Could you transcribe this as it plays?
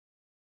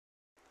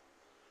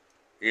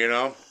You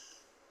know,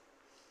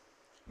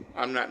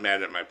 I'm not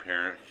mad at my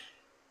parents.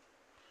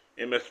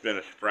 It must have been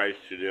a surprise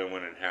to them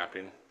when it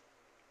happened.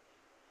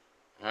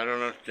 I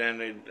don't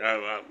understand.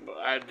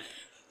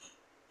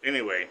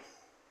 Anyway,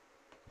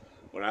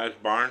 when I was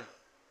born,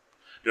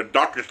 the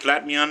doctor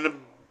slapped me on the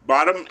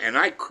bottom, and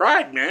I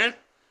cried, man.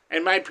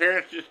 And my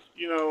parents just,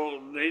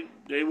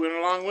 they went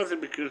along with it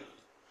because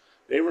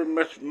they were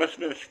must have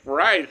been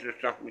surprised or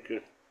something.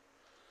 Because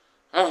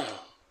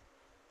oh,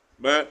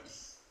 but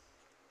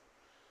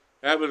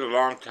that was a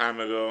long time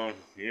ago.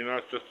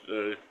 You're supposed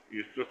to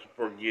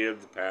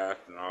forgive the past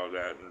and all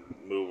that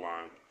and move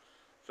on.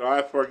 So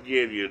I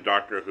forgive you,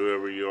 Doctor,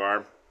 whoever you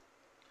are.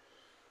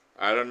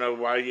 I don't know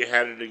why you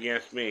had it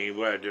against me.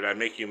 What, did I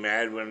make you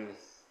mad when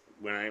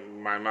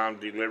my mom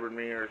delivered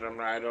me or something?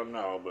 I don't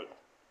know, but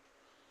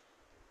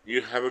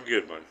you have a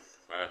good one.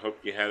 I hope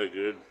you had a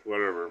good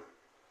whatever.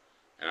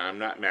 And I'm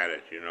not mad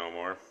at you no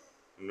more.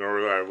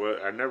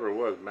 I never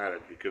was mad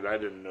at you because I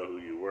didn't know who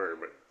you were,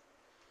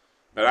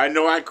 but I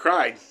know I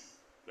cried,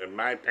 and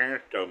my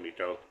parents told me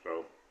so.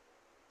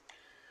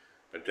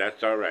 But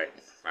that's all right.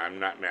 I'm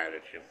not mad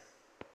at you.